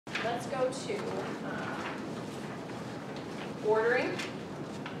let's go to ordering.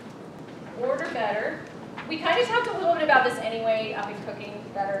 Order better. We kind of talked a little bit about this anyway up in cooking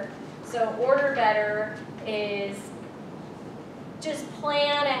better. So order better is just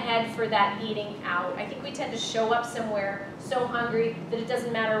plan ahead for that eating out. I think we tend to show up somewhere so hungry that it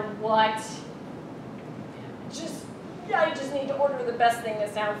doesn't matter what. I just need to order the best thing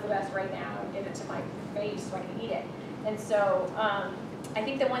that sounds the best right now and get it to my face so I can eat it. And so I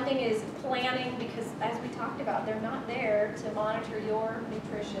think the one thing is planning, because as we talked about, they're not there to monitor your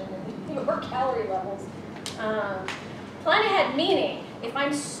nutrition and your calorie levels. Plan ahead, meaning if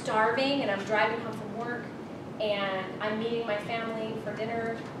I'm starving and I'm driving home from work and I'm meeting my family for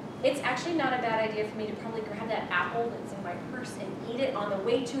dinner, it's actually not a bad idea for me to probably grab that apple that's in my purse and eat it on the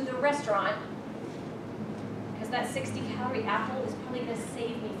way to the restaurant, because that 60-calorie apple is probably going to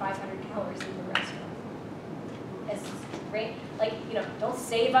save me 500 calories in the restaurant. Right? Like, you know, don't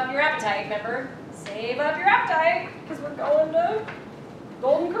save up your appetite, remember? Save up your appetite, because we're going to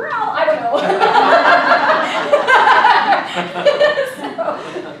Golden Corral. I don't know.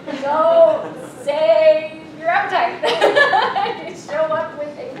 So, don't save your appetite. You show up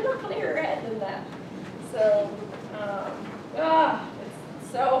with a little clearer head than that. So,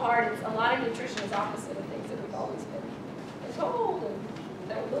 it's so hard. A lot of nutrition is opposite of things that we've always been told and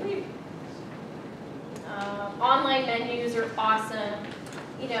don't believe. Online menus are awesome.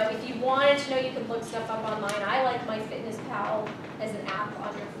 You know, if you wanted to know, you can look stuff up online. I like MyFitnessPal as an app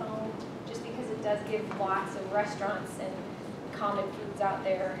on your phone, just because it does give lots of restaurants and common foods out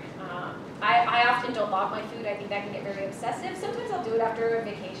there. I often don't log my food. I think that can get very obsessive. Sometimes I'll do it after a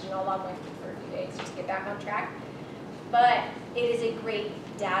vacation. I'll log my food for a few days just to get back on track. But it is a great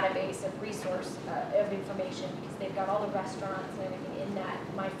database of resource of information, because they've got all the restaurants and everything in that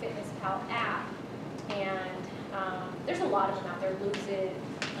MyFitnessPal app. And there's a lot of them out there. Lose It.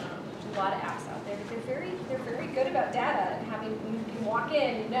 There's a lot of apps out there. But they're very good about data, and having you can walk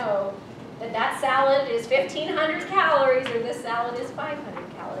in and know that that salad is 1,500 calories or this salad is 500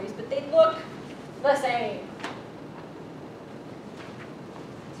 calories, but they look the same.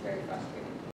 It's very frustrating.